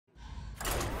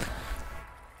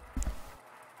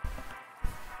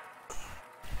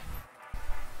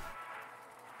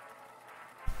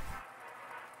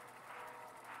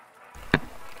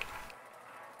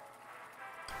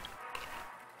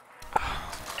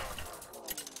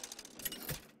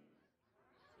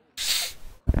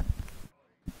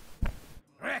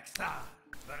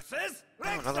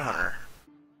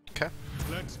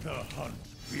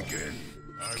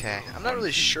Okay, I'm not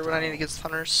really sure what I need against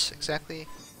hunters exactly.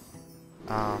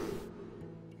 I'm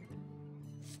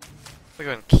gonna go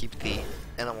ahead and keep the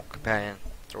animal companion,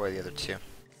 throw away the other two.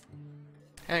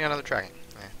 And I got another tracking.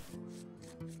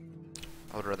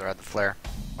 I would rather add the flare,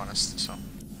 honest, so I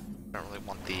don't really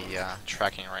want the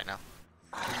tracking right now.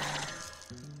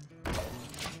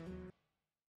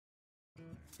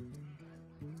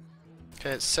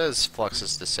 Okay, it says flux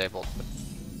is disabled, but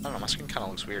I don't know, my screen kind of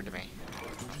looks weird to me.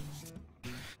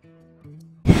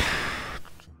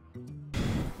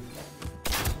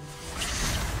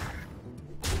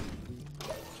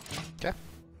 Okay.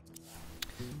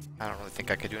 I don't really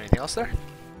think I could do anything else there.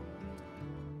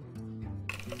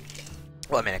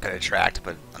 Well, I mean, I could attract,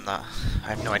 but I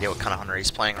have no idea what kind of hunter he's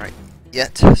playing right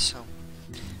yet, so.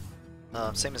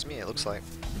 Same as me, it looks like.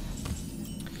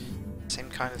 Same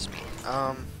kind as me.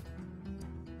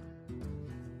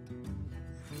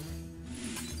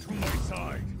 To my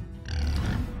side.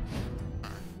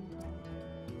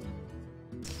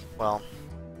 Well,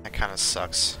 that kind of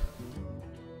sucks.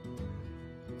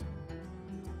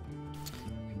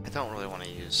 I don't really want to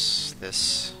use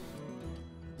this.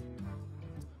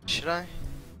 Should I?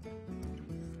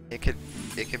 It could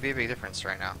be a big difference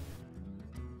right now.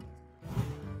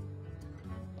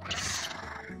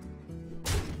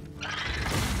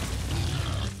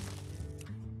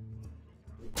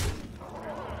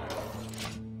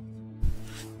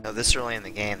 Now, this early in the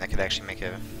game, that could actually make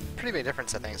a pretty big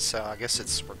difference, I think, so I guess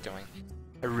it's worth doing.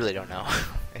 I really don't know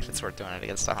if it's worth doing it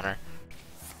against the hunter.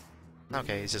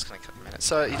 Okay, he's just gonna kill command.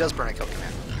 So he does burn a kill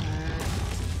command.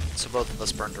 So both of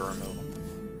us burn to remove him.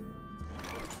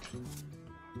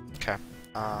 Okay.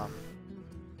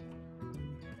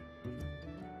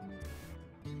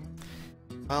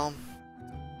 Well.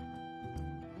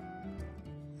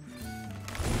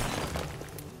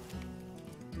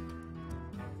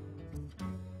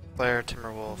 Flare,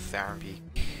 Timberwolf, Farenbeak.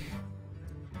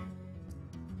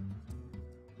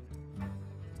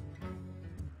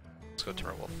 Let's go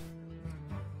Timberwolf.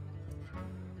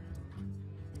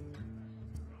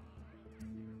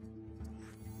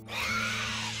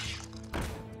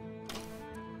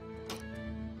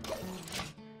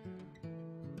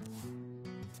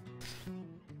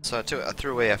 So I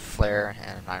threw away a Flare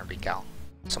and an Ironbeak Owl.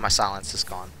 So my silence is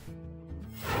gone.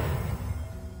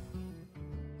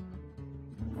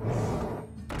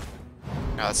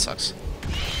 No, that sucks.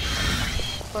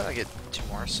 But I get 2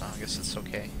 more, so I guess it's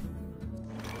okay.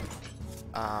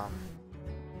 Well,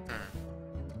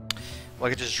 I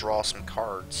could just draw some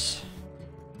cards.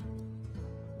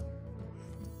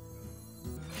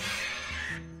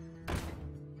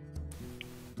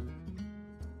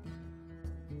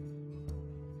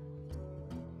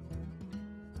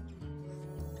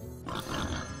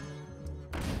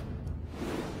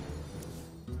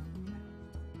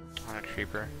 On a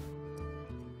creeper.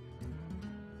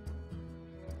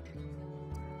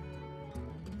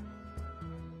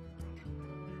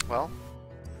 Well,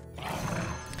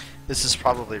 this is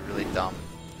probably really dumb,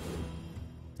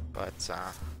 but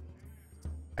I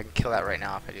can kill that right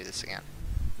now if I do this again.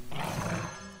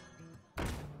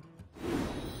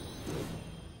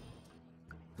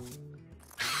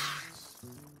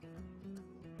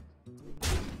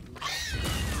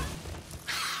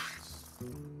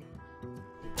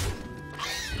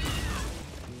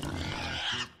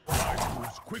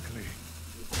 Quickly.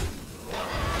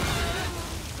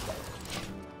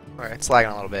 Alright, it's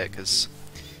lagging a little bit because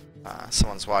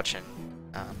someone's watching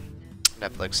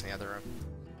Netflix in the other room.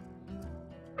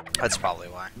 That's probably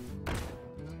why.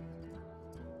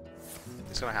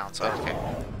 He's gonna hound, so okay.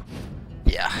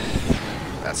 Yeah,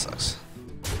 that sucks.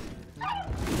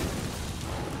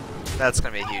 That's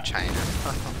gonna be a huge hyena.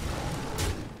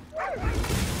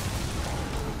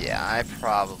 Yeah, I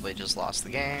probably just lost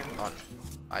the game. Oh,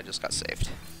 I just got saved.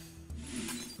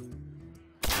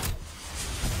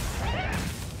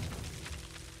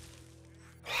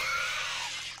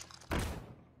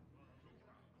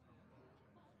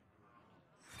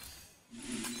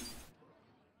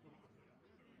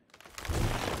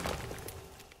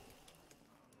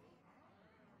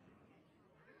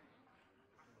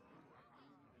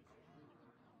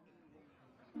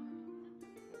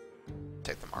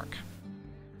 Take the mark.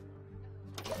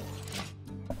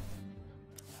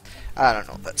 I don't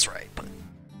know if that's right, but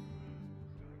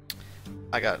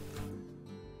I got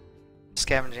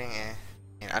scavenging,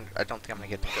 and I don't think I'm gonna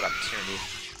get a good opportunity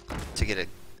to get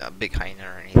a big hyena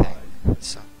or anything.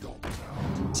 So,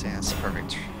 yeah, it's a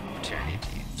perfect opportunity to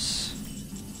use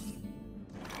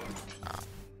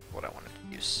what I wanted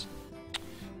to use.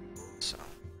 So,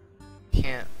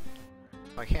 can't.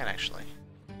 Well, I can actually.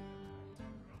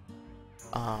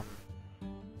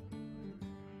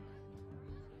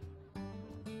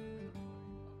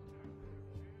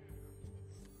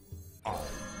 I'll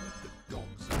let the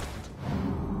dogs out.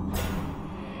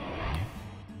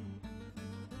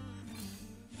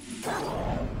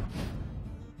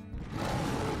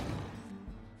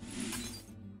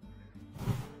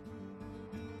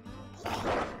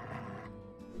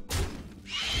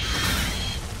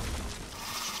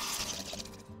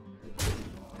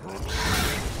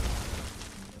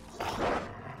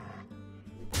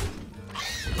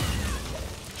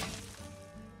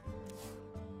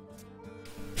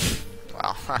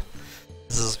 Wow,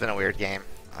 this has been a weird game.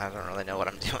 I don't really know what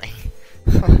I'm doing.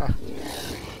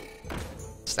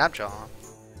 Snapjaw.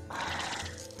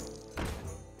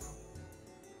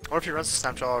 What if he runs the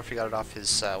Snapjaw or if he got it off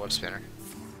his web spinner?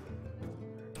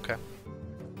 Okay.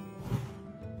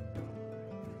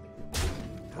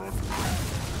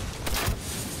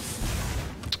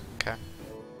 Okay.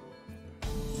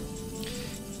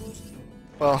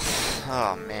 Well,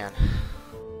 oh man.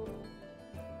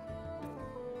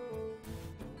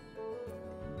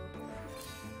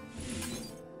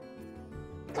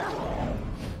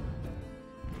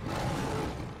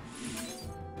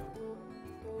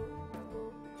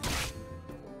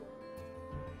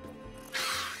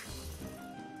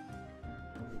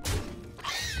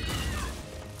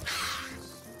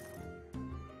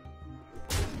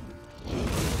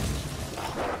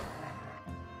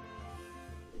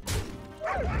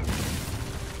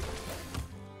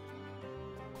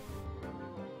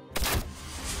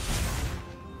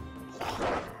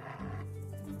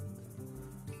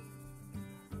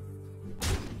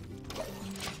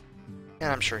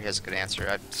 And I'm sure he has a good answer.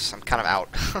 I'm kind of out.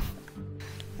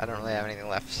 I don't really have anything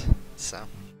left, so.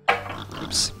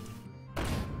 Oops.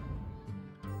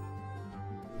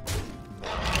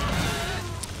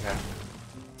 Okay.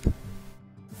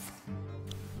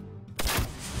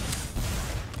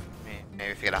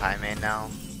 Maybe if you get a high main now.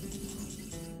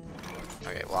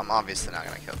 Okay, well I'm obviously not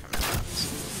gonna kill him in that.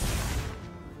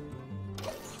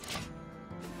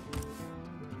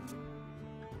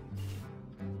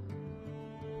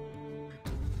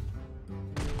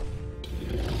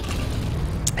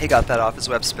 He got that off his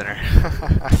web spinner.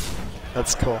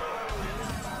 That's cool.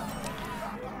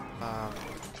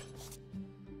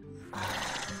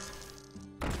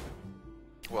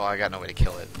 Well, I got no way to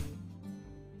kill it.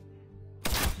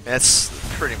 It's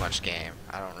pretty much game.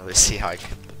 I don't really see how I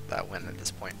could that win at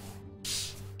this point.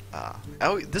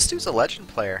 Oh, this dude's a legend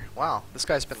player. Wow, this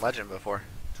guy's been legend before.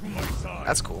 To my side.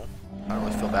 That's cool. I don't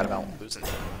really feel bad about losing.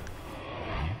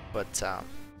 But,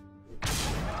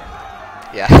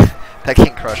 yeah, that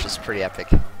King Crush is pretty epic.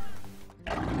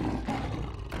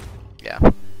 Yeah.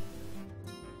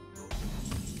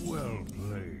 Well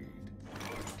played.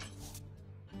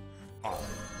 I'll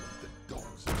let the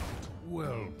dogs out.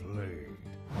 Well played.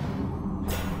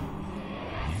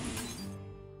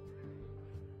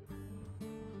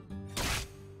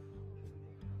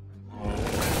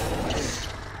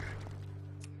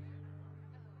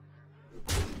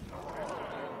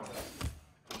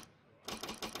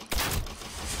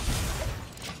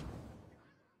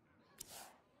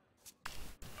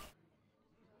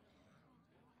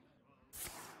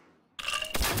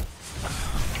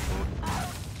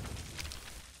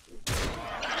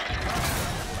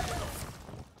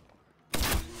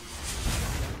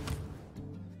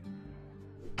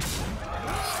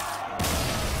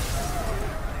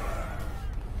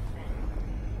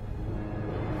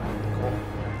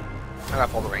 I got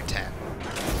pulled to rank 10.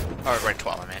 Or rank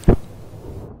 12, I mean.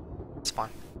 It's fun.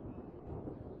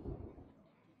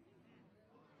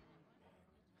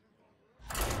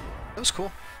 It was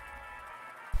cool.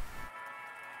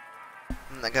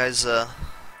 And that guy's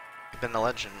been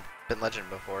legend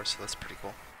before, so that's pretty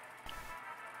cool.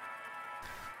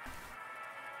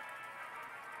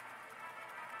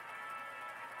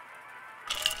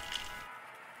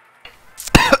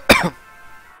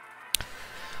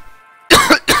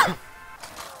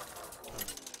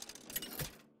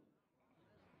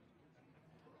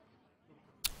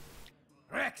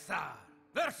 Rexxar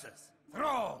versus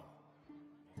Thrall.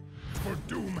 For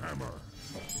Doomhammer,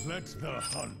 let the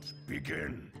hunt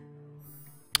begin.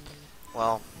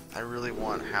 Well, I really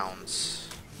want Hounds.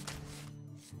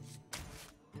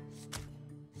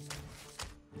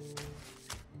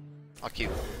 I'll keep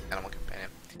Animal Companion.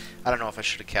 I don't know if I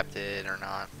should have kept it or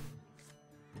not.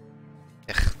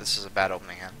 Ugh, this is a bad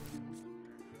opening hand.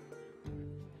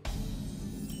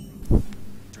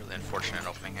 Really unfortunate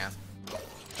opening hand.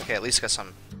 Okay, at least got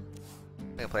some.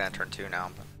 I can play on turn 2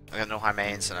 now, but I got no high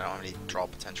mains and I don't have any draw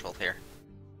potential here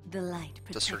The light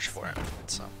to search for it. them.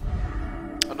 So,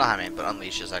 well, not high main, but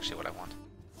unleash is actually what I want.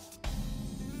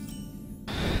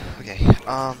 Okay,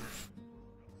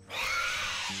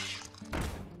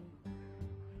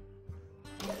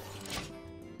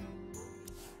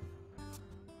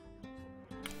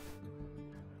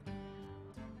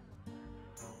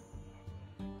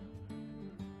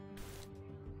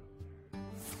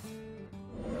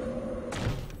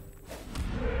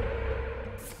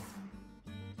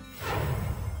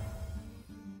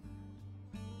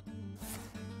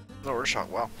 No Earth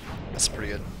Shock, wow. That's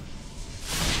pretty good.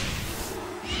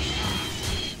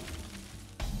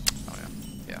 Oh yeah,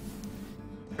 yeah.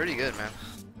 Pretty good, man.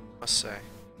 Must say.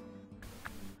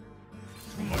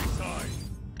 To my side.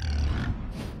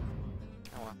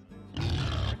 Oh well.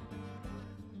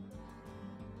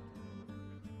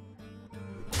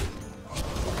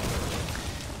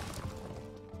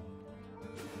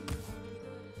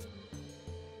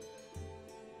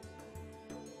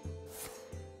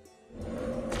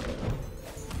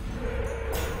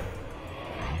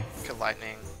 Good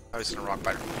lightning. I was gonna rock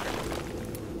biter.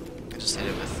 I just hit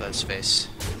it with his face.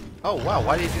 Oh wow,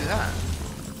 why did he do that?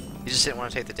 He just didn't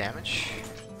want to take the damage?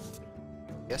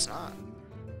 Guess not.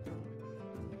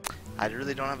 I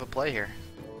really don't have a play here.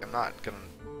 I'm not gonna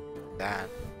that.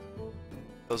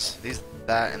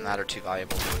 That and that are too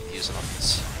valuable to use on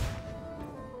this.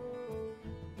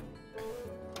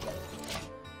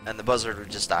 And the buzzard would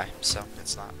just die, so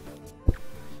it's not.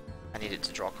 I needed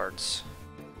to draw cards.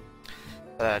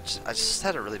 But I just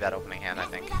had a really bad opening hand, I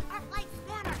think.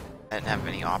 I didn't have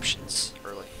many options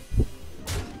early.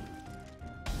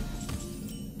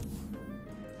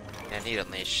 Yeah, need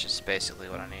Unleash is basically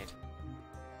what I need.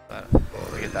 But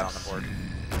we'll get that on the board.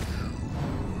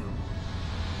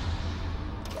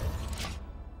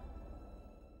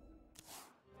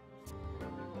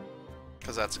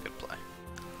 Because that's a good play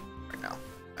right now.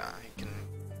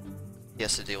 He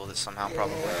has to deal with it somehow,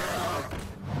 probably.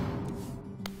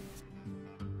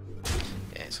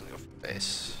 Yeah, he's gonna go for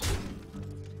base.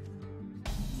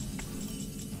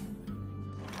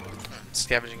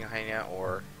 Scavenging a Hyena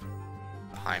or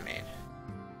a High Main.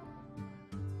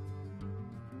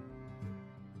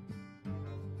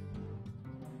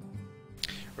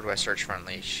 Or do I search for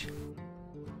Unleash?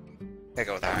 I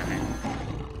go with the High Main.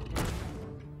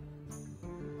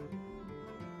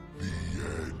 The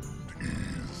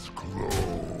end is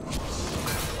close.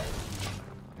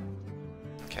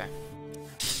 Okay.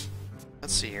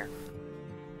 Let's see here.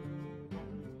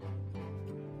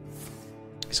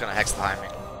 He's gonna hex the High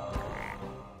Main.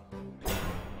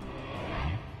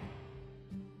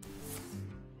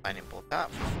 Lightning bolt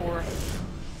that for 4.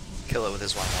 Kill it with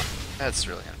his 1/1. That's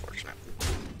really unfortunate.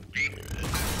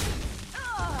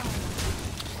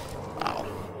 Wow.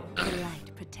 The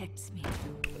light protects me.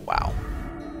 Wow.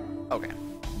 Okay.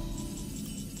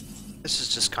 This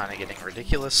is just kind of getting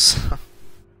ridiculous.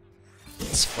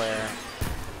 Let's flare.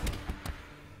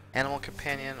 Animal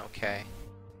companion, okay.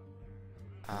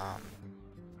 I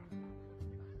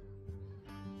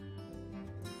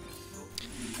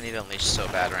need to unleash so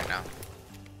bad right now.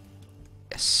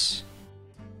 Yes.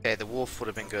 Okay, the wolf would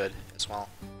have been good as well,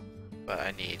 but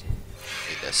I need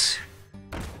this.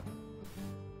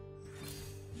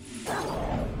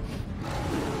 I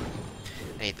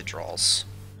need the draws.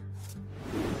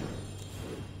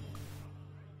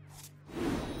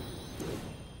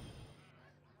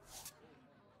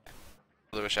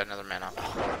 I wish I had another mana.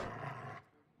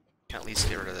 Can at least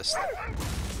get rid of this.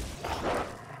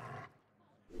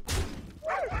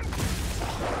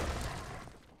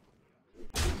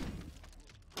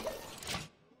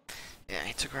 Yeah,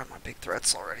 he took out my big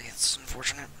threats already. It's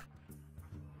unfortunate.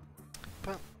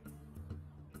 But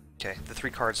okay, the 3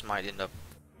 cards might end up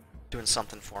doing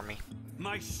something for me.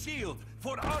 My shield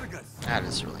for Argus! That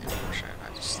is really unfortunate.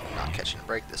 I just am not catching a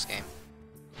break this game.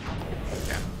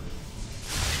 Okay.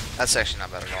 That's actually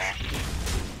not bad at all.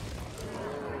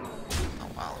 Oh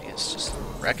wow, he's just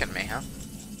wrecking me, huh?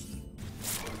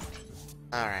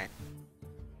 Alright.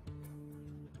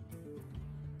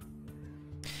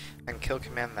 I can kill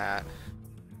command that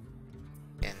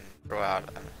and throw out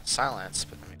a silence,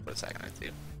 but I mean, what is that gonna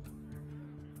do?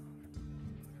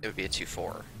 It would be a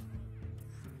 2/4.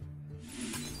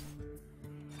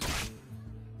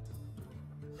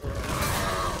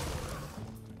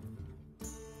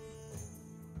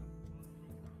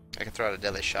 I can throw out a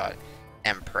deadly shot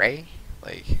and pray,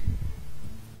 like,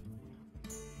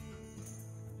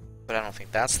 but I don't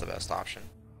think that's the best option.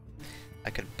 I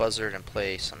could buzzard and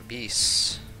play some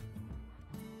beasts.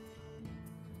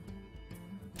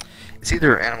 It's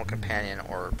either animal companion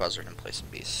or buzzard and play some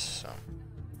beasts. So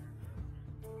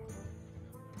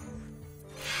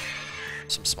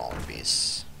some smaller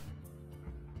beasts.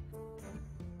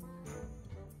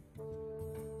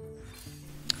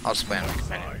 I'll just play animal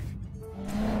companion.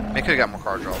 I could have got more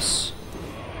card draws.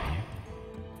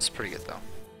 It's pretty good though.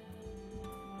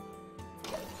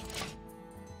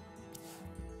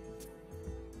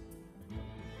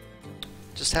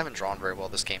 Just haven't drawn very well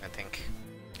this game, I think.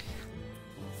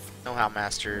 No Howl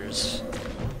Masters,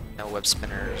 no web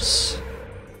spinners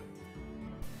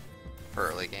for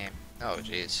early game. Oh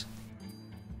jeez.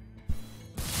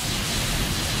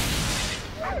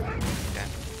 Okay.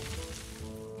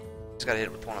 Just gotta hit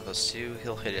it with one of those two.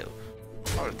 He'll hit it.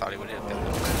 I would have thought he would hit the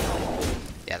other one.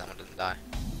 Yeah, that one didn't die.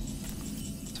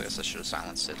 So I guess I should have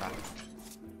silenced it, huh?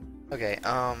 Okay,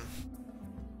 alright.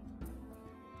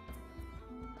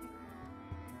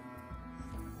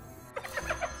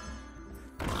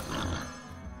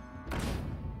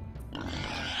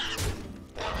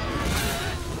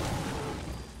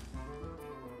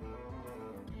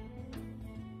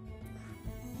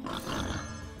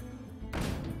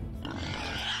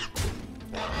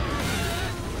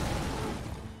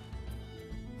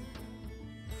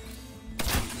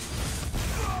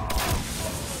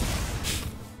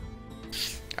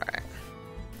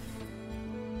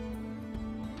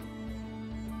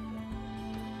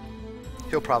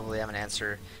 He'll probably have an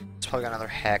answer. It's probably got another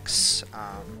hex.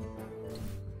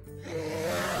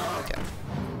 Okay.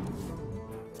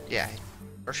 Yeah.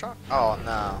 First shot? Oh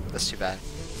no, that's too bad.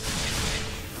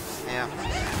 Yeah.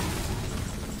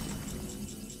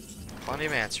 Plenty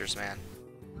of answers, man.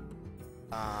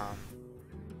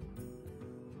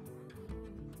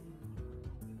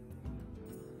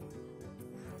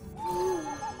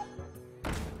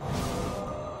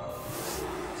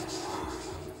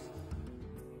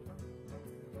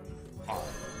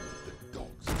 The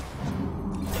dogs.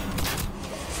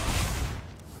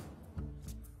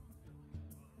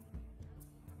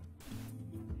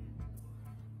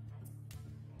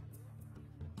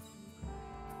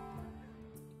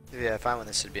 Yeah, if I win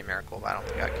this, it'd be a miracle, but I don't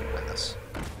think I can win this.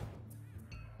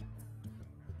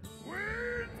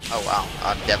 Oh wow,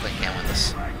 I definitely can't win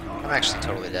this. I'm actually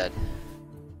totally dead.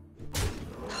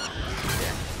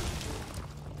 Yeah.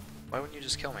 Why wouldn't you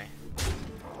just kill me?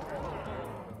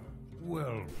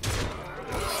 Well,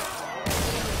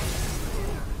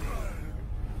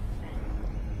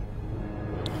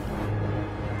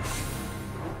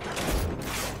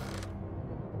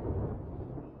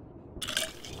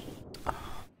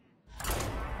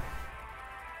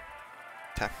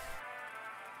 Okay.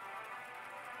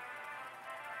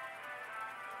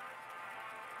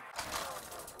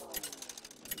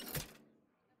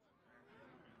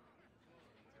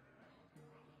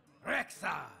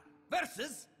 Rexxar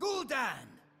versus Gul'dan.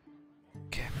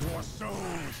 Okay. your soul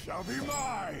shall be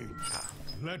mine.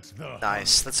 Let the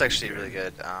Nice. That's actually really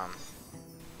good.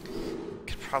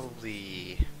 Could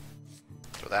probably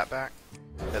throw that back.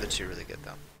 The other two are really good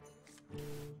though.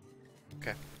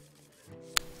 Okay.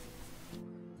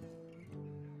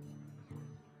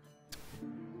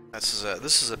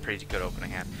 This is a pretty good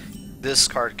opening hand. This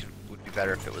card would be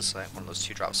better if it was like one of those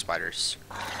 2-drop spiders.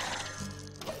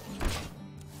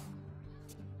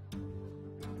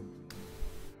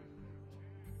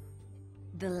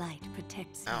 The light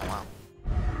protects me. Oh wow.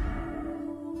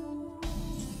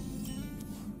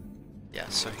 Yeah,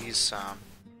 so he's I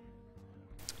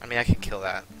mean I could kill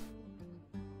that.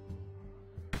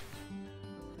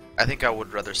 I think I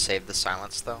would rather save the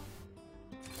silence though.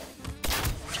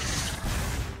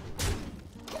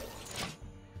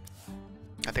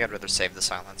 I think I'd rather save the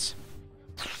silence.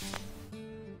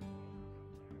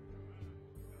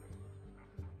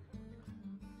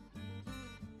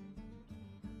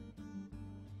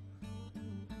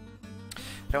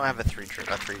 I don't have a three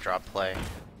drop play.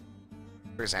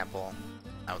 For example,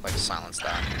 I would like to silence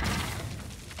that.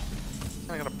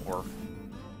 I got a boar.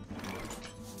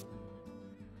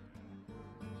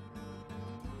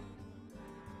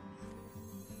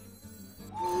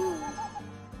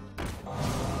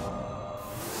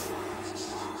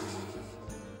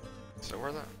 So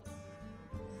where the?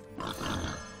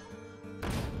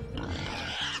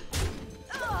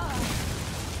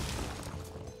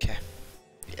 Okay.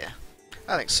 Yeah,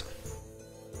 I think so.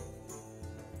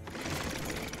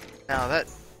 Now that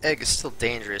egg is still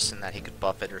dangerous in that he could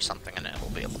buff it or something and it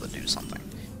will be able to do something.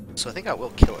 So I think I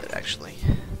will kill it actually.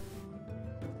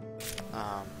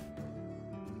 Not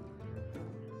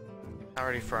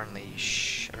ready for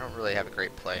Unleash. I don't really have a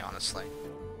great play, honestly.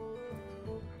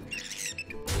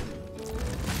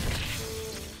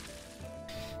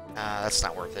 That's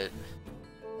not worth it.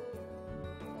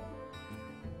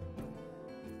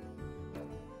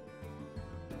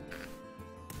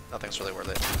 Nothing's really worth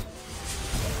it.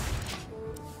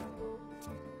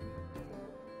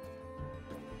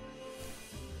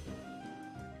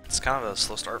 It's kind of a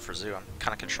slow start for Zoo. I'm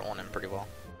kind of controlling him pretty well.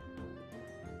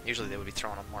 Usually they would be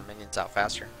throwing more minions out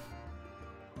faster.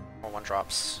 More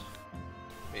 1-drops.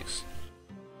 Weeks.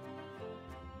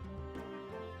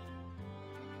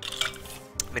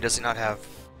 I mean, does he not have...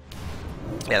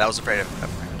 Yeah, that was afraid of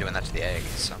him doing that to the egg,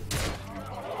 so...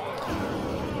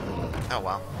 Oh,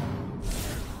 wow.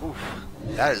 Oof.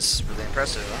 That is really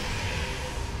impressive, huh?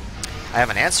 I have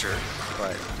an answer,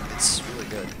 but It's really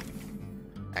good,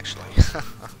 actually.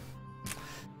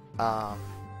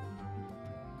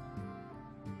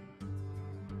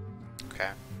 Okay.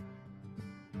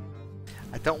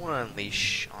 I don't want to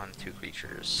unleash on 2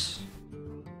 creatures.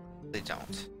 They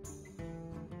don't.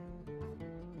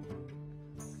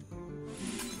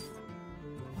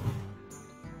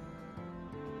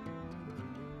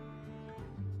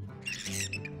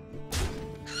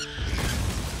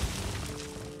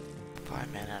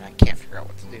 And I can't figure out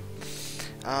what to do.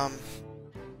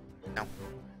 No.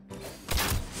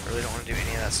 I really don't want to do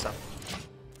any of that stuff.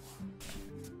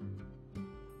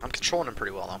 I'm controlling him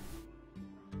pretty well, though.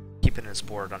 Keeping his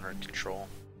board under control.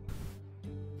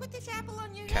 Put this apple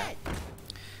on your Okay. head.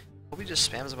 Hope he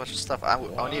just spams a bunch of stuff. I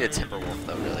need a Timberwolf,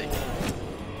 though, really.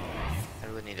 I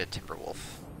really need a Timberwolf.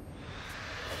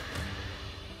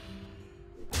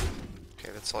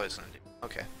 Okay, that's all he's gonna do.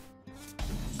 Okay.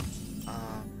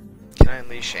 Can I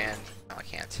unleash and... No, I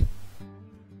can't.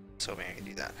 So maybe I can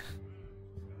do that.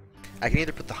 I can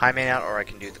either put the High Man out or I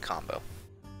can do the combo.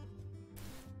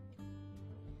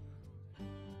 I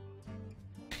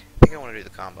think I want to do the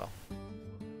combo.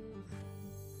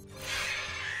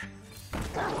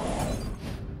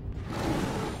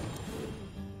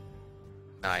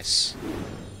 Nice.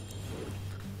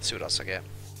 Let's see what else I get.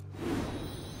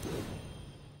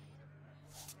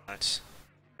 Nice.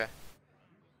 Okay.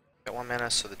 Got 1 mana,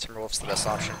 so the Timberwolf's the best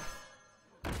option.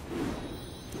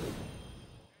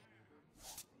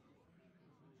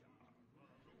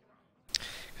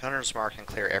 Hunter's Mark can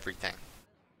clear everything.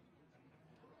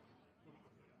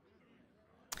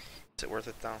 Is it worth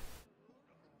it though?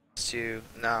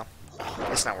 No,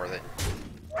 it's not worth it.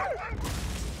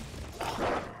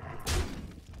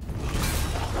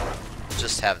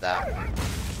 Just have that.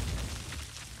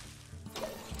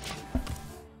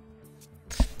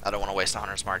 I don't want to waste a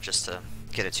Hunter's Mark just to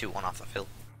get a 2-1 off the field.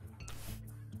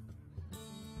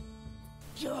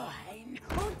 Join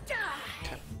or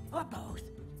die, or both.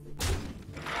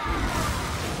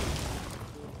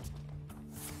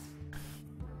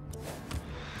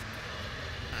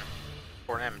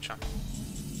 4 damage, huh?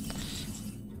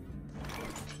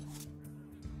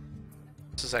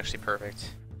 This is actually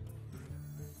perfect.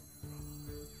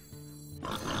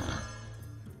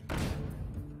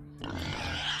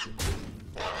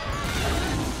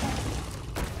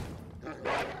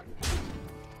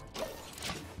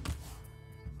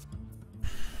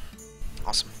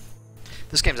 Awesome.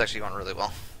 This game's actually going really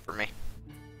well for me.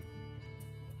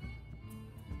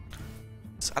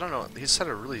 I don't know, he's had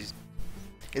a really...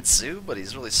 It's Zoo, but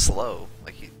he's really slow.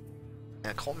 Like,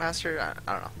 and Cult Master, I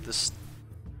don't know. This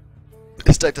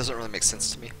deck doesn't really make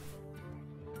sense to me.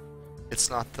 It's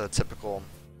not the typical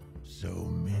So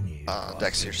many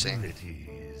decks you're seeing.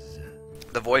 possibilities.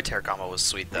 The Void Tear combo was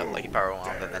sweet though. Like, he power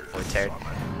whelmed and then Void Tear.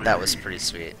 That was pretty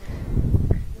sweet.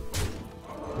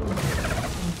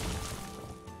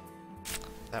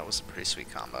 That was a pretty sweet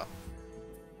combo.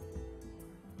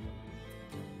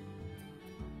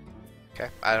 Okay,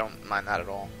 I don't mind that at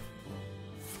all.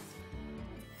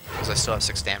 Because I still have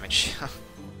 6 damage.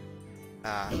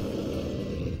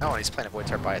 Oh, and he's playing a Void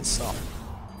Tear by itself.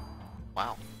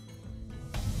 Wow.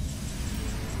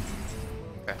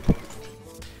 Okay.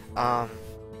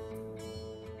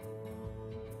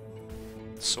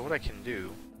 So what I can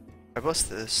do... If I bust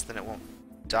this, then it won't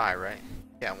die, right?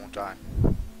 Yeah, it won't die.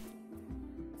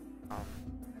 I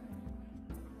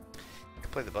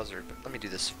can play the Buzzard, but let me do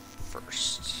this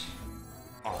first.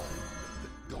 All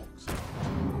the dogs.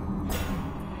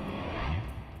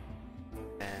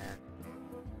 And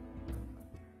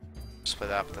just play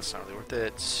that, but that's not really worth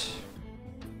it.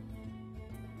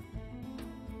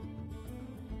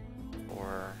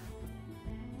 Or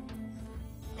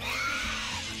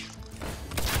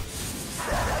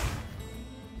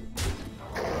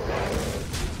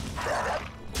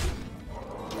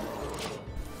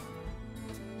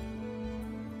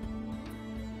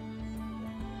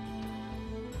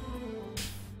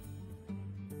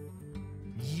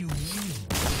You win.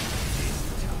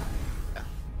 yeah.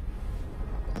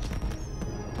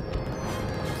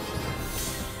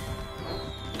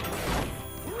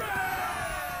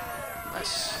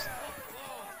 Nice.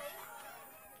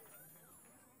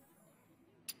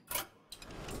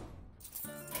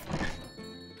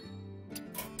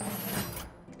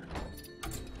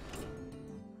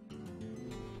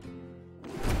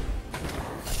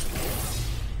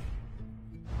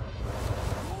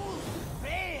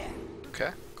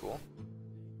 Okay, cool.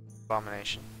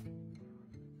 Abomination.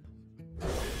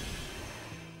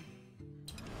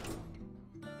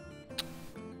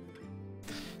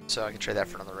 So I can trade that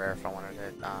for another rare if I wanted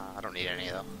it. I don't need any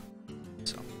though.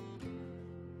 So.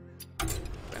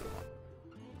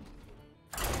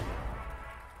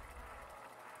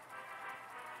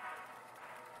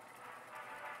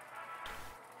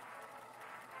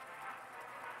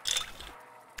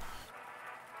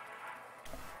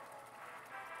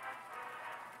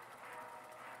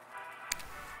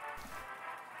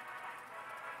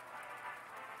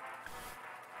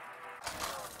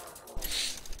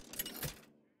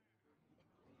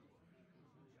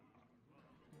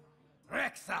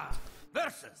 Rexa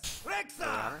versus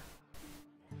Rexa.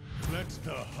 Let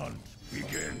the hunt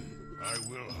begin. I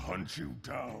will hunt you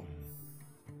down.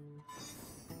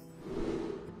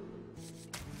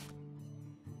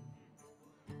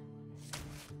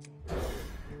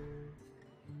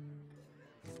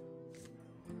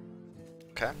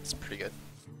 Okay, that's pretty good.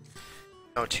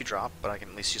 No 2-drop, but I can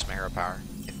at least use my hero power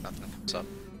if nothing comes up.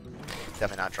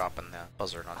 Definitely not dropping the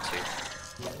buzzard on 2.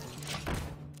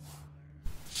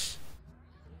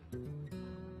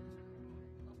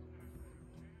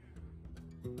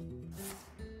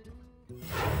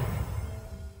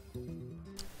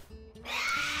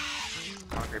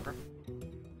 Chrono Creeper.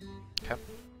 Okay.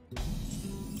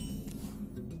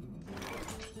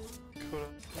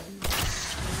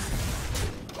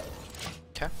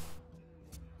 Okay.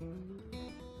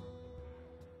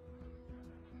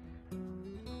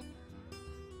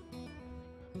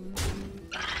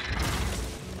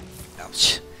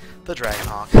 Ouch. The Dragon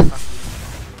Hawk.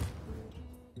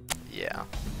 Yeah.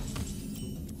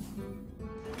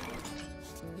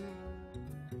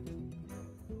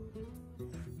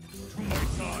 To my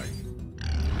side.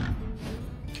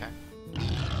 Okay.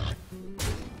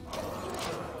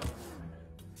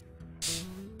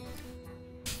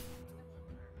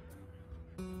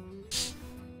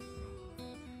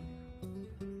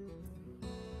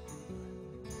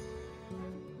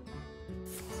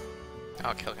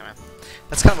 Oh, Kill Command.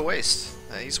 That's kind of a waste.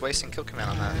 He's wasting Kill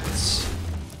Command on that. It's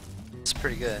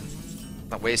pretty good.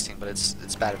 Not wasting, but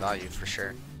it's bad value for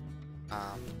sure.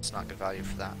 It's not good value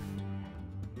for that.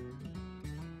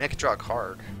 I could draw a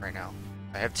card right now.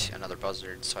 I have another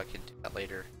buzzard, so I could do that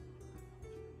later.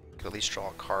 Could at least draw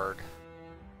a card.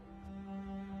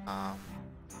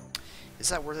 Is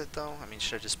that worth it though? I mean,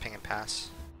 should I just ping and pass?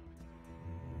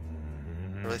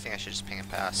 I really think I should just ping and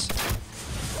pass.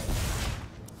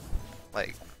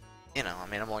 Like, you know, I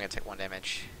mean, I'm only gonna take 1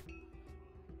 damage.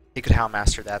 He could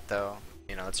Houndmaster that though.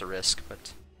 You know, it's a risk,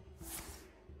 but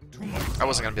I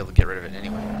wasn't gonna be able to get rid of it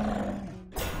anyway.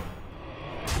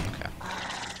 Okay.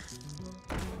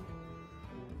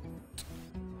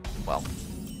 Well,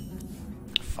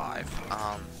 5.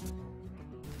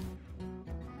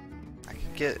 I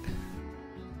could get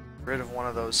rid of one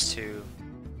of those 2.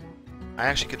 I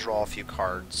actually could draw a few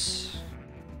cards.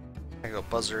 I could go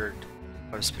Buzzard,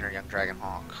 Web Spinner, Young Dragon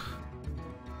Hawk.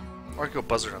 Or I could go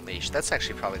Buzzard Unleash. That's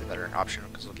actually probably the better option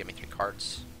because it'll give me 3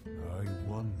 cards. I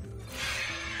wonder.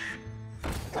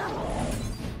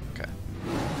 Okay.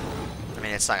 I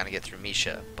mean, it's not gonna get through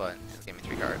Misha, but it'll give me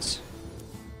 3 cards.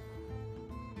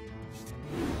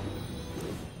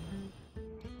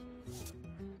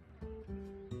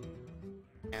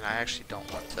 And I actually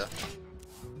don't want to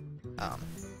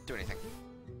do anything.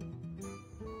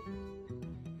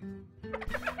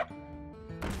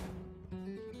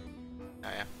 Oh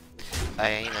yeah.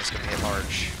 Hyena's gonna get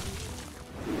large.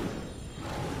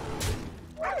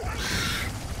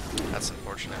 That's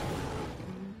unfortunate.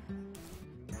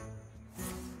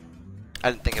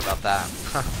 I didn't think about that.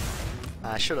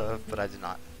 I should have, but I did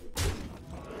not.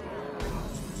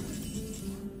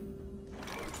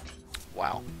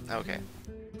 Wow. Okay.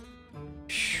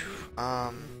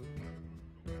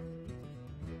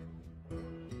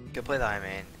 Could play the High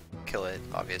Main, kill it,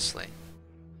 obviously.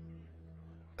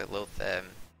 Play Loatheb.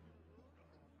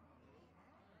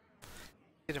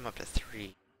 Get him up to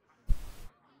 3.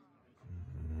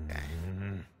 Okay.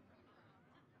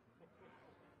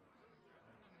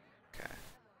 Okay.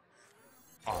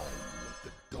 I let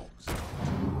the dogs out.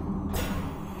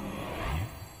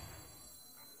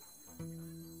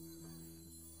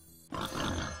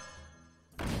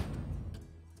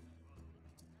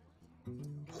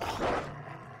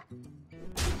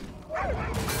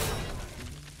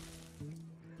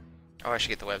 Oh, I should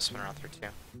get the Web Spinner out there too.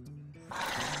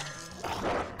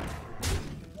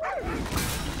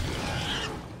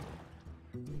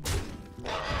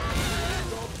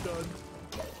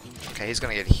 Okay, he's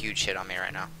gonna get a huge hit on me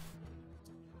right now.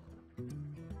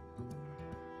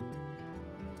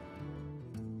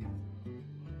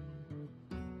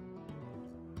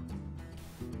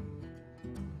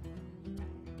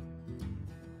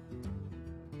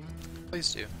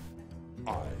 Please do.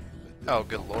 Oh,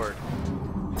 good lord.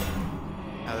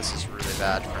 Oh, this is really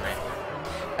bad for me.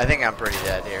 I think I'm pretty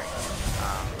dead here.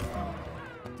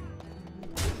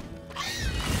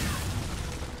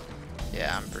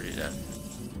 Yeah, I'm pretty dead.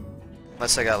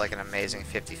 Unless I got like an amazing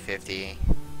 50-50,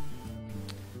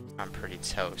 I'm pretty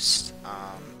toast.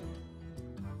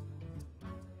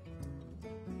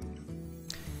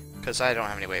 Because I don't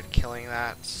have any way of killing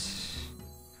that.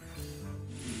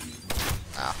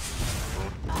 Oh.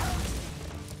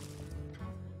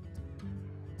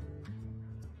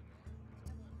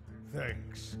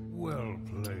 Thanks. Well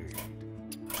played.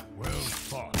 Well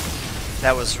fought.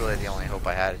 That was really the only hope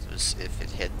I had, was if it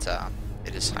hit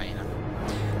it is hyena.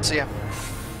 So yeah,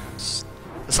 it's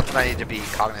something I need to be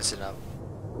cognizant of,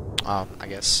 I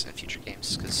guess, in future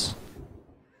games, because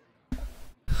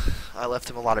I left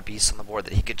him a lot of beasts on the board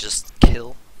that he could just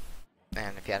kill,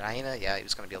 and if he had hyena, yeah, he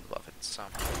was going to be able to buff it. So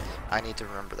I need to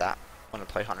remember that when I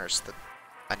play hunters, that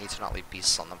I need to not leave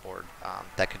beasts on the board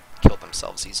that could kill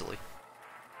themselves easily.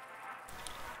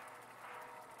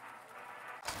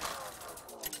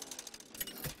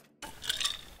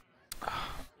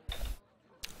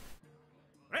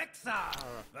 Rexa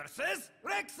versus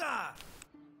Rexa.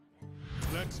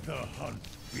 Let the hunt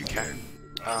begin.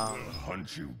 I will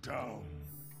hunt you down.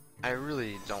 I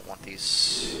really don't want any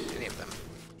of them,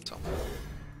 so.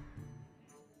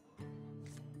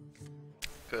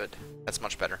 Good. That's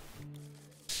much better.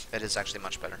 That is actually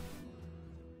much better.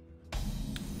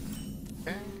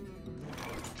 Okay.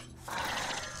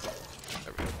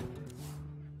 There we go.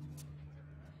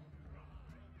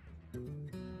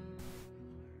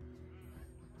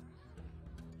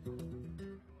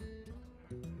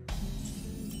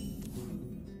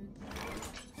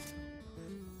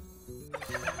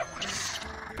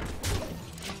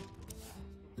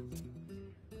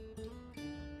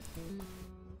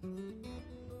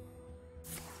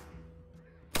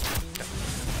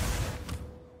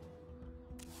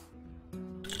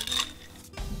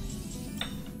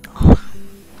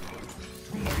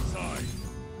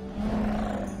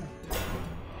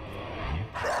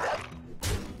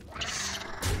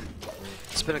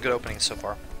 It's been a good opening so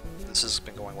far. This has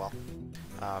been going well.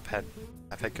 I've had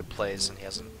good plays and he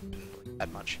hasn't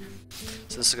had much.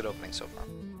 So this is a good opening so far.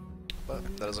 But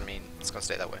that doesn't mean it's gonna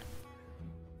stay that way.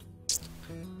 It's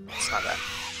not bad.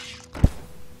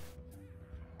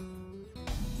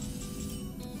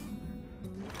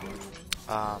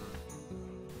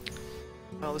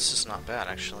 Well, this is not bad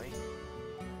actually.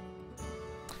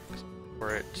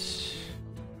 For it.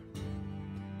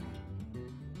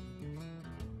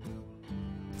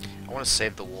 I want to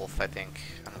save the wolf, I think.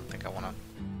 I don't think I want to...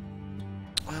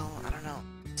 Well, I don't know.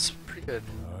 It's pretty good.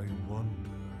 I wonder.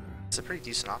 It's a pretty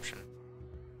decent option.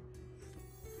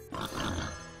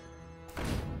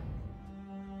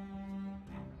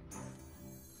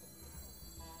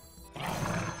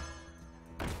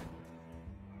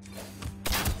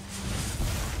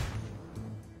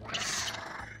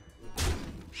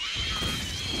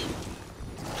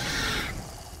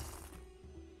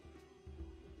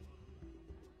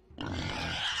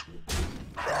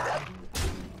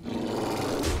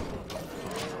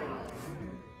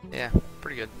 Yeah,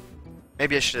 pretty good.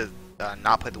 Maybe I should have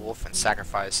not played the wolf and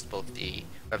sacrificed both the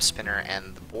web spinner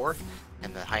and the boar,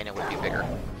 and the hyena would be bigger.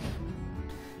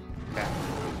 Okay.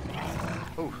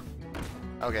 Ooh.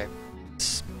 Okay.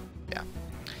 Yeah.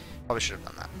 Probably should have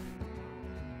done that.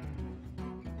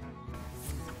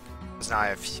 Because now I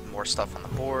have more stuff on the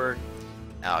board.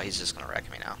 No, he's just gonna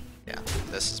wreck me now. Yeah,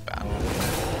 this is bad.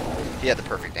 He had the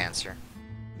perfect answer.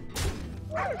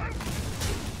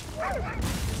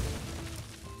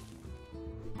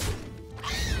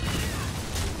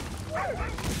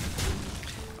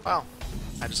 Wow,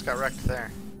 I just got wrecked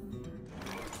there.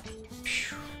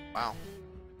 Phew, wow.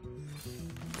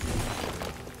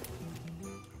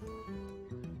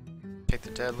 Take the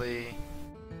deadly.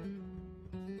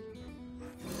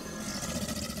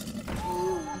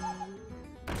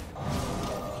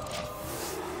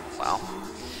 Wow.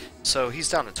 So he's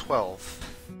down to 12.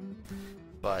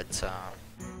 But,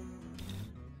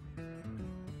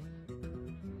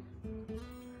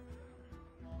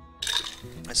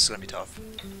 this is gonna be tough.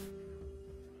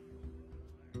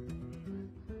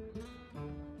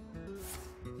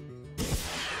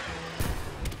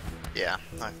 Yeah,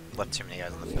 I left too many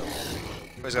guys on the field.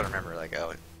 Always gotta remember, like,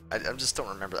 oh, I just don't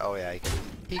remember. Oh yeah,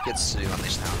 he gets to do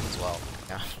Unleash the Hound as well.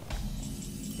 Yeah,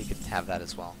 he could have that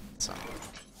as well. So,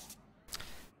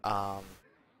 I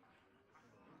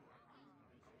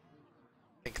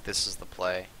think this is the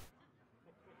play.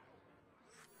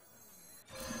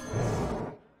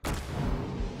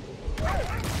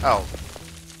 Oh,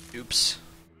 oops.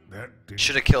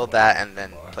 Should have killed that and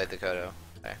then played the Kodo.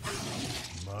 Okay.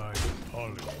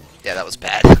 Yeah, that was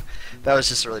bad. That was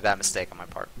just a really bad mistake on my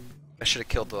part. I should have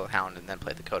killed the Hound and then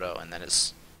played the Kodo, and then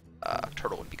his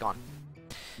turtle would be gone.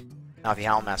 Now if he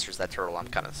Hound Masters that turtle, I'm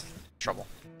kind of in trouble.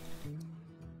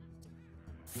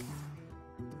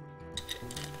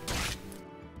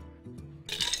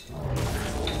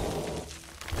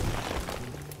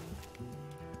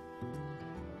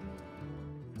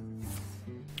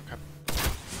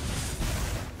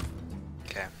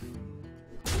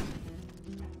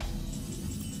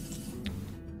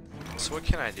 so what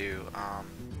can I do? A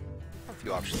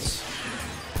few options.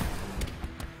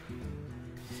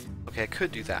 Okay, I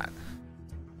could do that.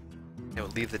 It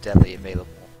would leave the deadly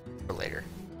available for later.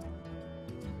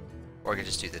 Or I could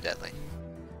just do the deadly.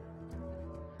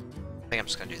 I think I'm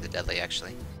just gonna do the deadly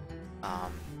actually.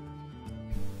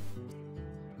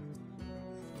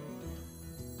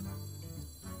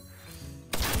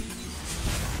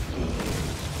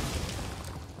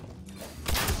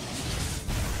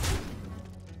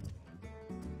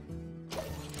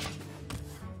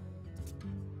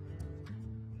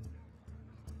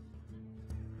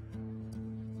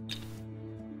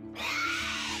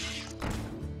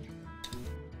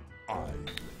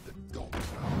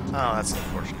 Oh, that's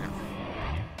unfortunate.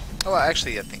 Oh, well,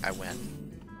 actually, I think I win.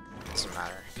 Doesn't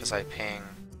matter, because I ping...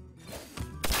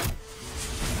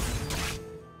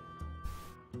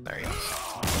 There you go.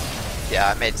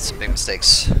 Yeah, I made some big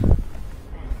mistakes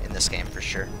in this game, for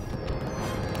sure.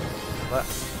 But,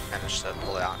 managed to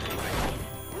pull it out anyway.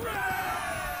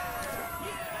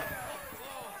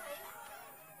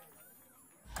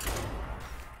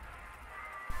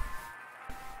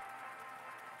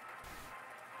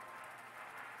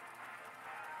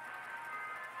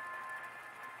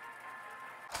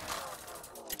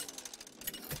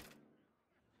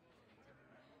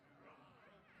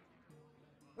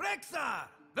 Rexxar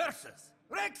versus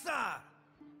Rexxar!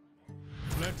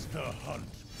 Let the hunt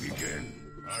begin.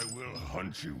 I will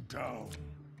hunt you down.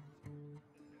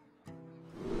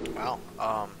 Wow,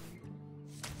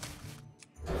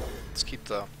 let's keep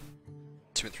the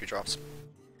 2 and 3 drops.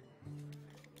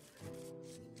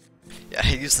 Yeah,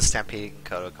 I used the Stampeding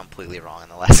Kodo completely wrong in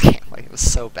the last game. Like, it was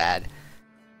so bad.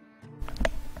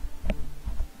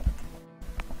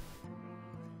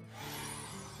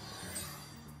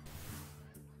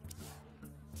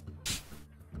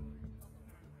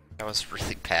 That was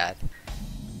really bad.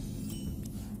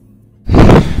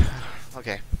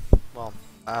 Okay, well,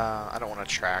 I don't want to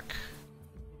track.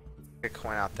 I could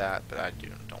coin out that, but I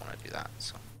don't want to do that,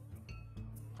 so.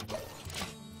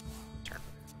 Turn.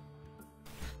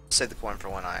 Save the coin for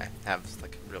when I have,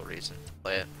 like, a real reason to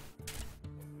play it.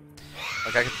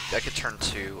 Like, I could turn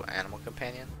to Animal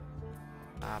Companion,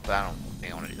 but I don't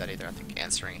think I want to do that either. I think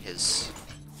answering his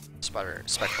Spectral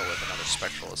with another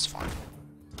Spectral is fine.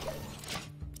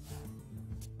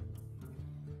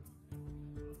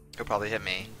 He'll probably hit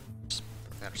me. Just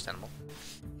perfectly understandable.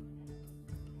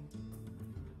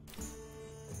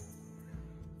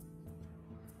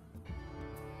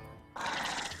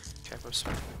 Okay, whoops.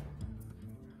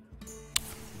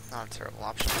 Not a terrible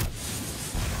option.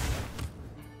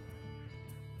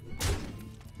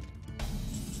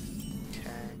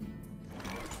 Okay.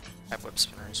 I have Whip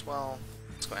Spinner as well.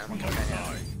 Let's go Animal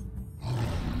Companion.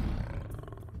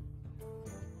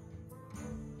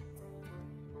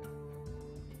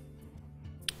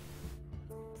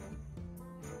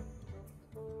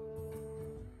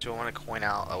 Do I want to coin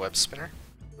out a Web Spinner?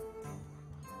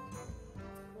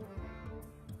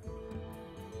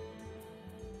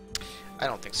 I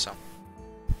don't think so.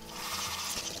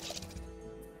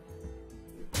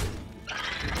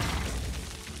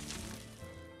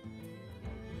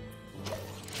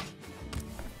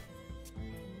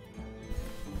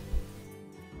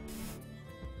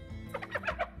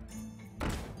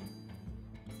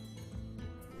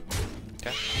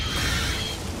 Okay.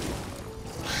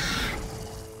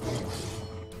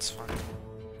 That's fine.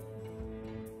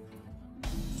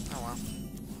 Oh well.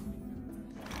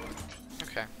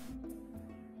 Okay.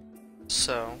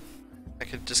 So, I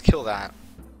could just kill that.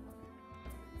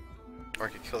 Or I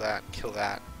could kill that,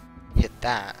 hit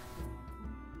that,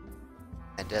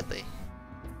 and deadly.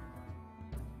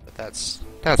 But that's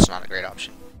not a great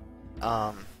option.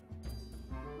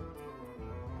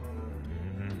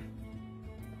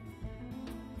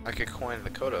 I could coin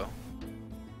the Kodo.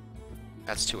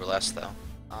 That's 2 or less though.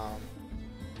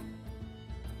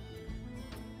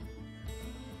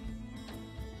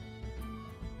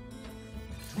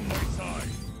 To my side.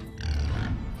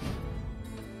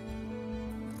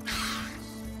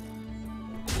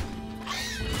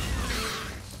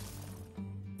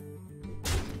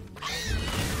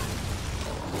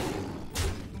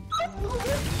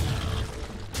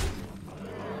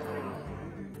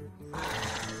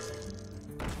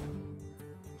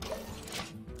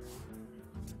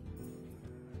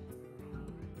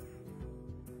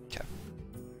 Okay.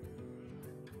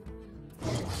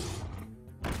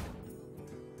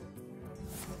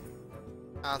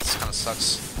 This kind of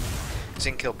sucks. Because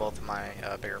he can kill both of my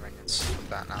bigger minions with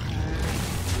that now.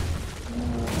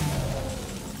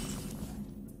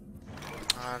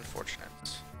 Unfortunate.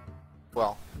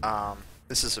 Well,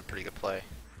 this is a pretty good play.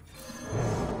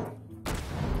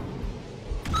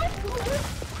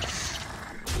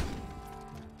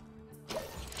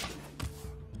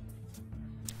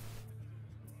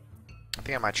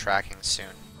 think I might tracking soon.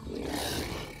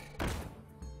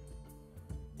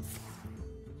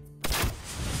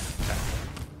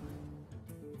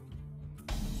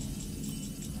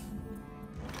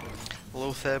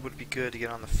 Lotheb would be good to get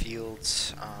on the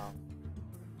fields.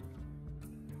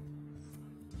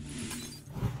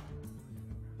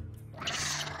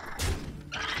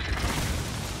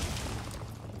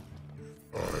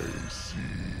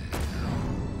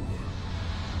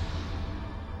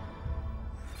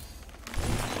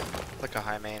 Like a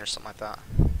high main or something like that.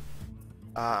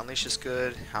 Unleash is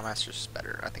good. Houndmaster is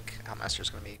better. I think Houndmaster is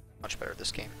going to be much better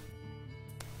this game.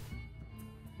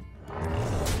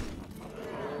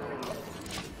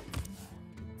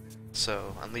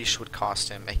 So Unleash would cost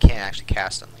him. He can't actually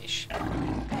cast Unleash.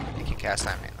 He can cast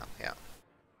High main though. Yeah.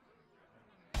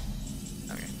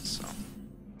 Okay, so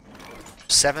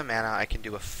 7 mana. I can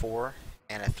do a 4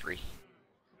 and a 3,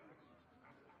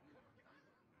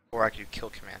 or I could do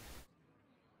Kill Command.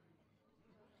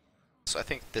 So I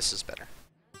think this is better.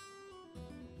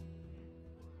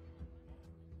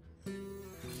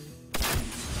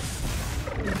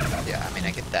 Yeah, I mean,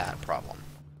 I get that problem.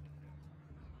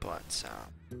 But,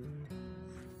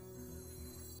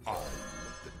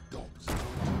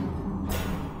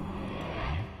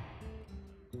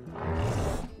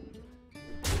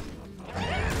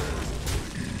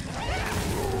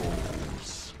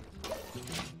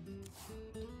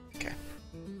 okay.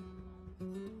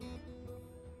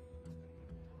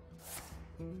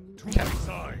 Okay.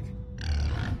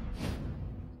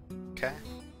 Okay.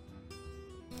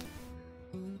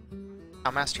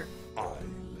 Houndmaster?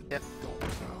 Yep.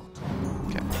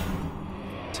 Okay.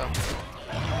 So,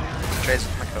 trades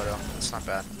with Makoto. That's not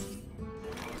bad.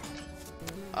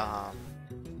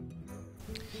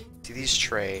 Do these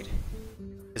trade?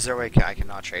 Is there a way I can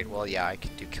not trade? Well, yeah, I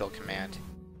can do Kill Command,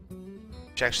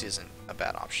 which actually isn't a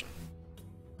bad option.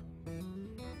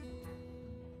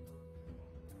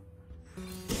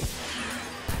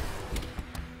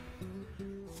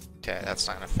 Okay, that's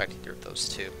not going to affect either of those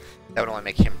two. That would only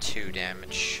make him 2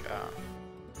 damage.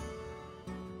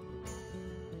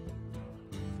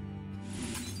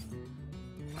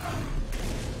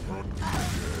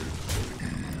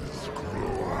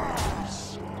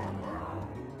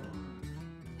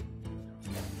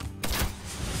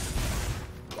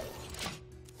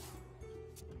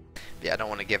 Yeah, I don't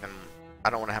want to give him. I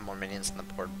don't want to have more minions on the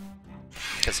board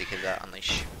because he could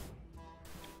unleash,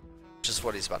 which is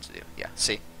what he's about to do. Yeah,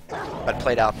 see, if I'd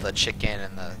played out the chicken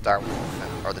and the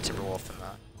direwolf, or the timberwolf and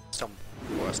the stone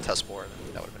forest test board,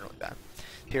 that would have been really bad.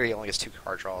 Here he only gets 2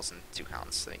 card draws and 2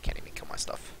 hounds, so he can't even kill my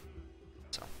stuff.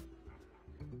 So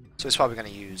he's probably going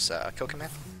to use Kill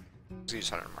Command. He's going to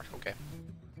use 100 mark. Okay,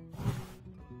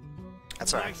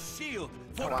 that's alright.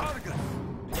 Oh, wow. You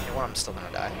know what? I'm still going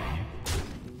to die.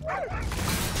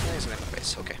 Yeah, he's in the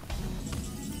face, okay.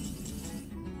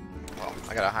 Well,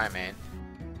 I got a high main.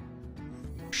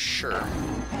 Sure.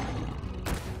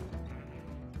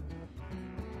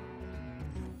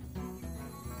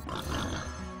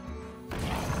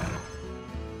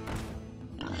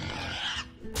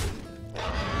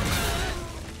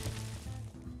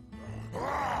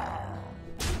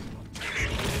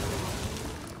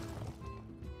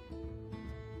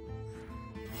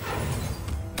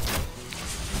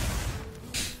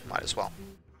 Might as well.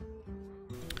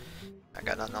 I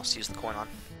got nothing else to use the coin on.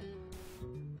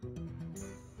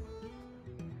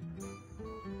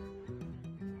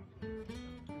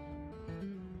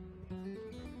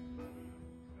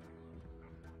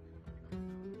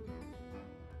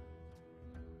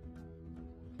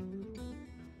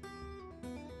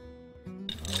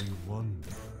 I wonder.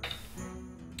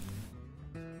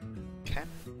 Okay.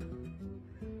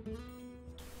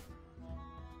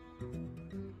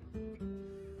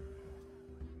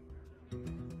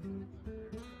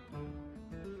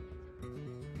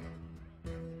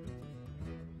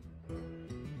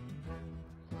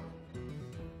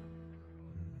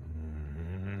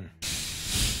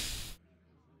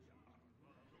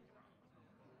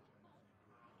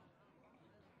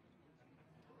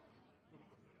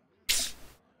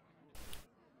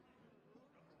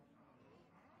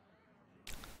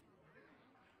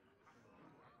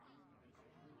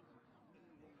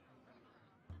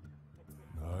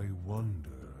 I wonder.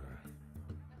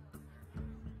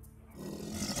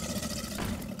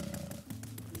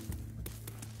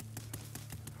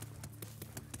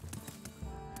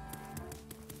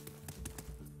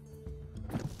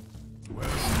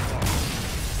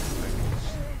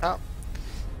 Oh,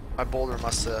 my boulder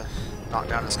must have knocked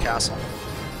down his castle.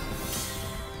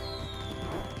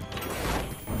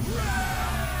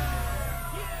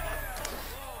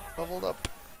 Leveled up.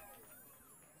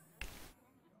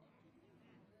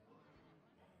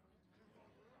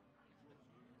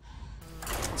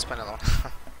 play another one.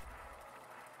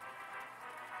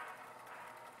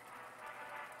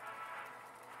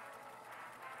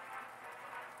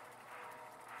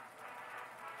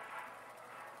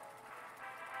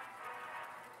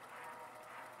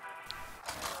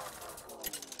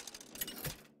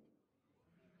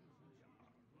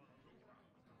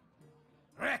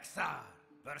 Rexxar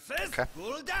versus Okay.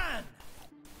 Gul'dan.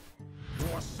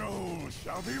 Your soul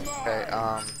shall be mine. Okay,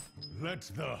 Let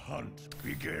the hunt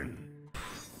begin.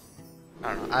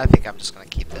 I don't know. I think I'm just gonna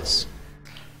keep this.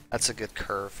 That's a good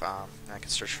curve. I can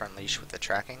search for Unleash with the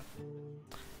tracking.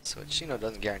 So which, you know,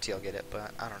 doesn't guarantee I'll get it,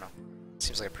 but I don't know.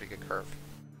 Seems like a pretty good curve.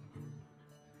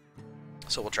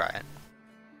 So we'll try it.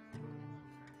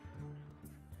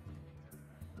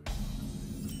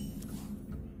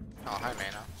 Oh, hi,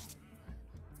 Mana.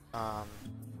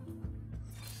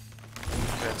 Go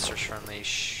ahead and search for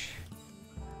Unleash.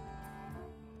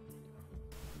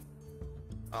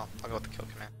 Well, I'll go with the kill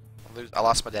command. I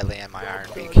lost my deadly and my Iron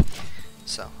Beak.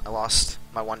 So, I lost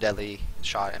my one deadly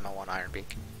shot and my one Iron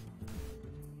Beak.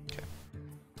 Okay.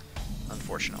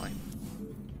 Unfortunately.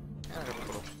 Yeah, I got the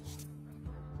Kodo.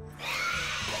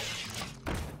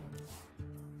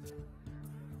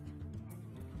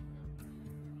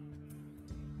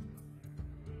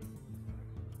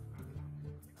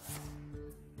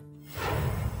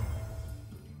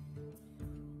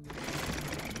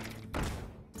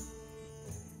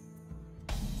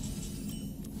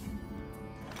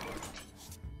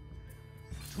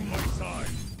 To my side.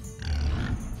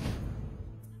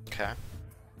 Okay.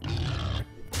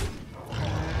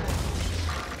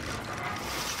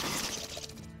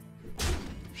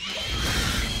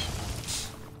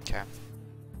 Okay.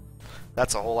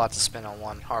 That's a whole lot to spin on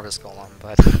one Harvest Golem,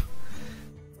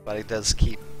 but it does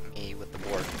keep me with the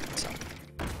board. So.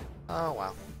 Oh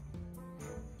wow.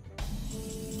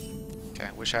 Okay,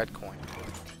 wish I had coin.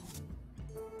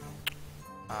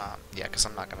 Yeah, because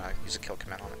I'm not gonna use a kill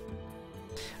command on it.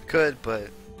 Could, but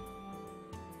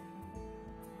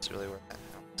it's really worth it.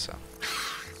 So.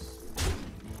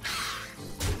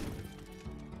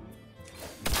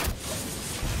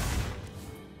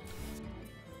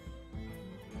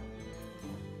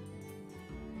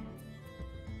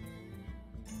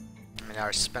 I mean,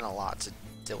 I spent a lot to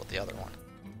deal with the other one.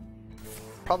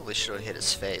 Probably should have hit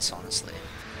his face, honestly.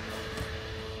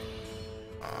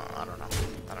 I don't know.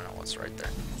 I don't know what's right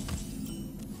there.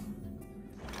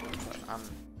 But I'm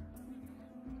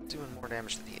doing more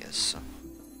damage than he is, so.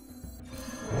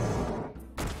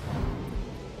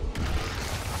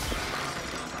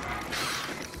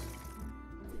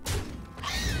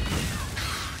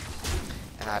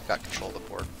 And I've got control of the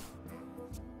board.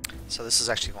 So this is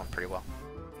actually going pretty well.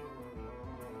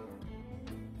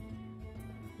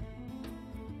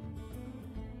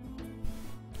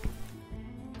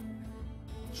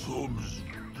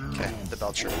 Okay, the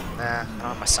Belcher. Nah, I don't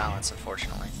have my silence,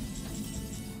 unfortunately.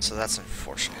 So that's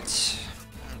unfortunate.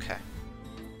 Okay.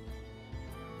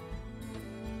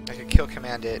 I could kill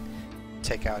command it,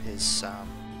 take out his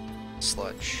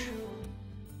sludge.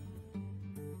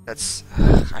 That's...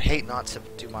 I hate not to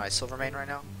do my Silvermane right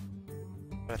now,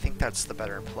 but I think that's the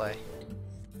better play.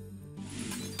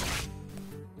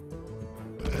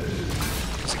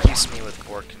 Because it keeps me with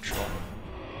board control.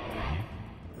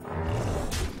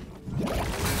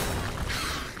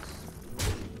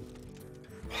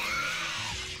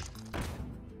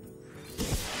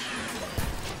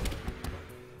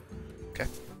 Okay.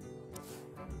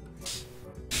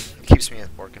 It keeps me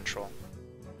with board control.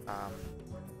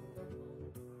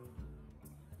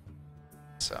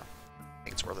 So, I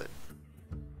think it's worth it.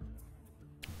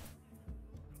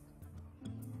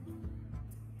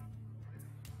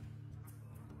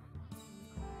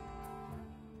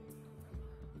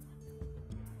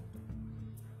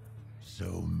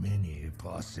 So many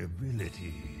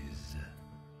possibilities.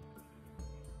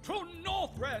 To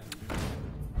Northrend!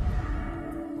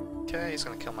 Okay, he's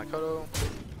gonna kill my Kodo.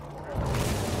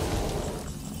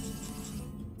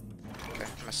 Okay,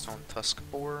 my Stone Tusk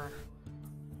Boar.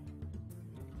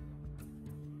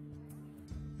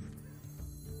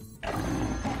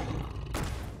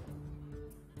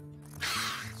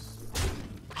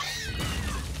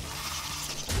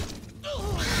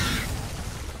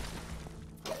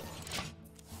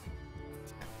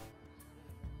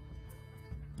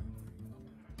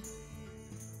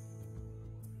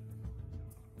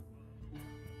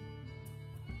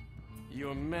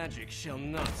 Your magic shall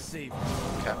not save you.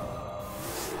 Okay.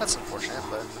 That's unfortunate,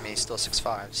 but I mean, he's still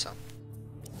 6'5", so.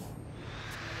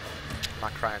 I'm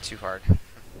not crying too hard.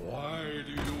 Why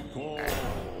do you call?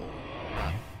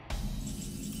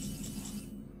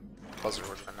 Buzzard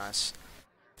would have been nice.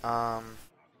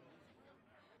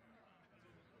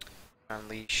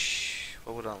 Unleash.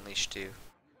 What would Unleash do?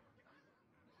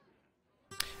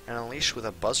 An Unleash with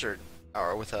a Buzzard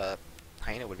or with a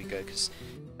Hyena would be good because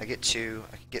I get two.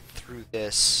 I can get through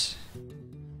this.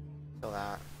 Kill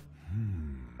that.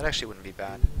 That actually wouldn't be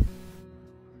bad.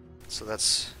 So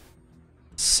that's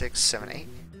 6, 7, 8.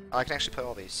 Oh, I can actually play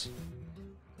all these.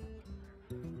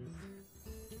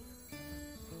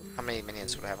 How many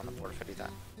minions would I have on the board if I do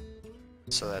that?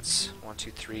 So that's 1,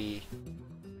 2, 3,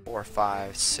 4,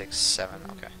 5, 6, 7.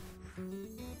 Okay.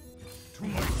 To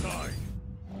my side.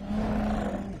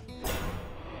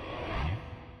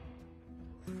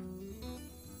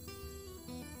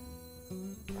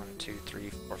 1, 2, 3,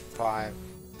 4, 5,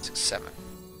 6, 7.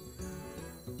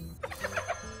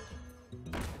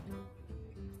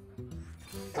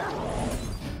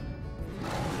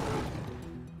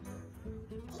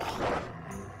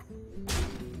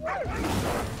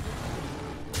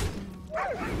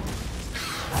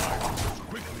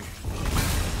 Quickly.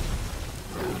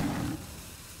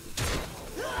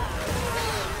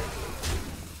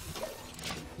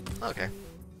 Okay.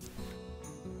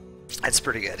 That's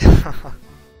pretty good.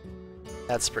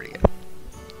 That's pretty good.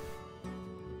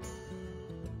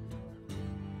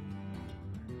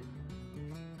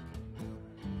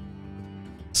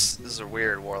 This is a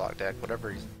weird Warlock deck.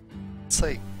 Whatever. It's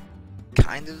like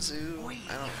kind of Zoo.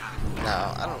 I don't.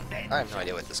 No, I don't. I have no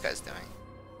idea what this guy's doing.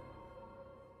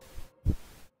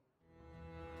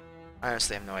 I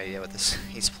honestly have no idea what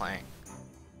he's playing.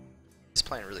 He's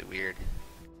playing really weird.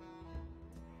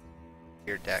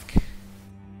 Weird deck.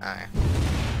 Alright.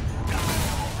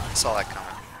 Saw that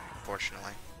coming,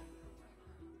 unfortunately.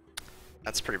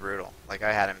 That's pretty brutal. Like,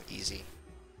 I had him easy.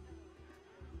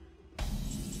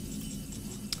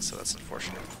 So that's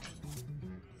unfortunate.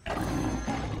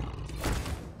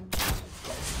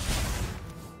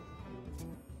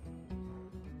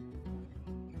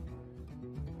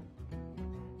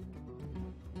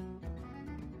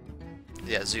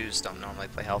 Yeah, zoos don't normally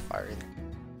play Hellfire either.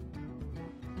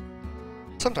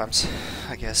 Sometimes,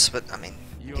 I guess, but I mean,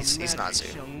 he's not zoo.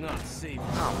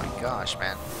 Oh my gosh,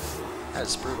 man. That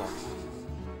is brutal.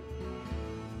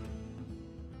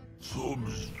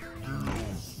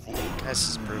 This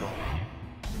is brutal.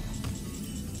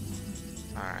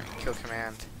 Alright, kill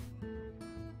command.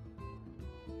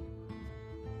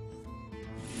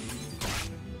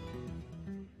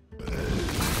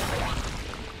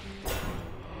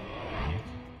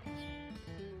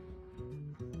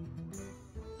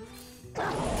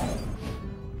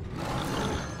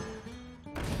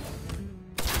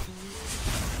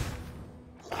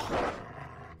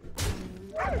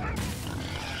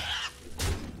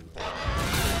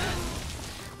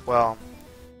 Well,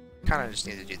 kind of just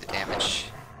need to do the damage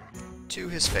to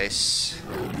his face.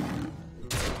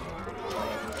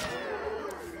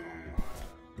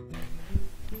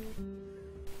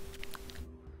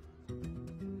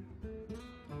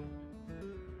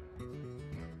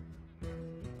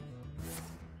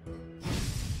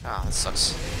 Ah, that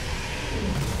sucks.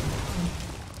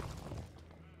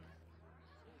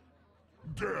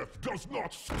 Death does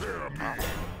not scare me.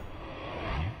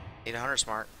 Need a Hunter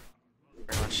Smart.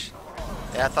 Pretty much.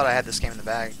 Yeah, I thought I had this game in the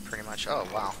bag, pretty much. Oh,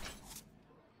 wow.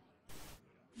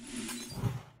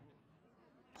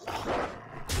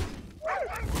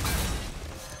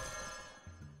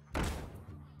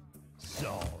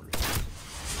 Sorry.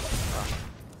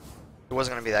 It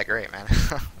wasn't gonna be that great, man.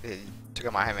 It took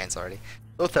out my high mains already.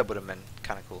 Both that would have been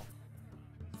kind of cool.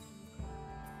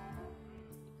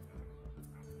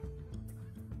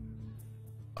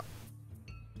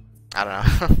 I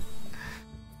don't know.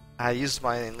 I used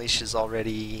my unleashes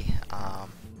already.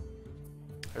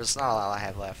 There's not a lot I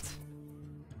have left.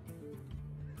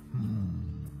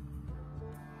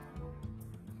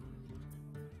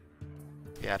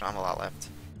 Yeah, I don't have a lot left.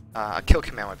 A kill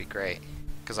command would be great,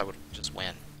 because I would just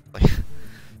win. Like,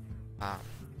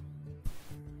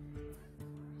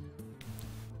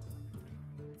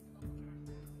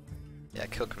 yeah,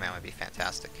 kill command would be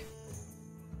fantastic.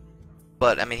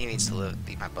 But I mean, he needs to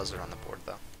leave my Buzzard on the board,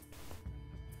 though.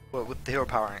 Well, with the hero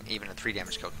power and even a 3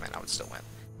 damage kill command, I would still win.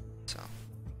 So,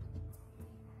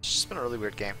 it's just been a really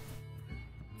weird game.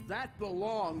 That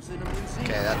belongs in a museum.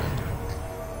 Okay, that.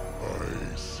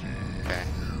 I see. Okay.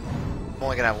 I'm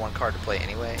only gonna have one card to play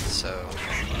anyway, so.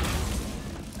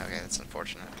 Okay, that's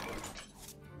unfortunate.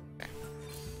 Okay.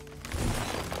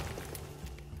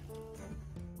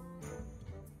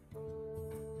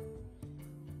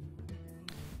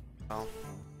 Well.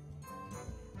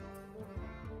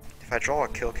 If I draw a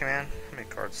kill command, how many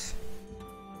cards?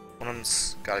 One of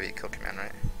them's gotta be a kill command,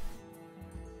 right?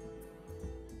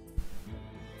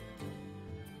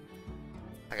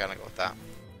 I gotta go with that.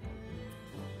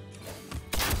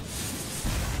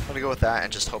 gonna go with that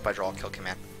and just hope I draw a kill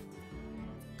command.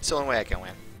 It's the only way I can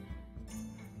win.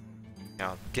 You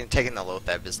know, taking the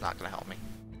Loatheb is not gonna help me.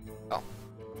 Oh.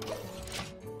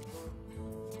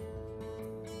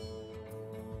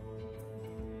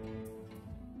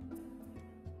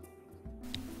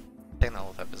 Taking the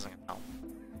Loatheb isn't gonna help.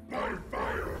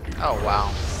 Oh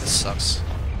wow, this sucks.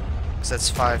 Cause that's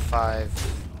 5/5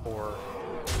 4.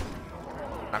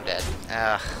 I'm dead.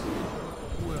 Ugh.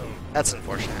 That's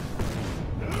unfortunate.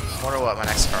 I wonder what my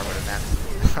next card would have been.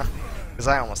 Because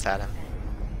I almost had him.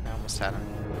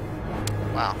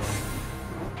 Wow.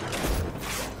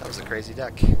 That was a crazy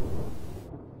deck.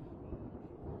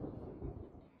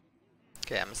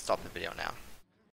 Okay, I'm gonna stop the video now.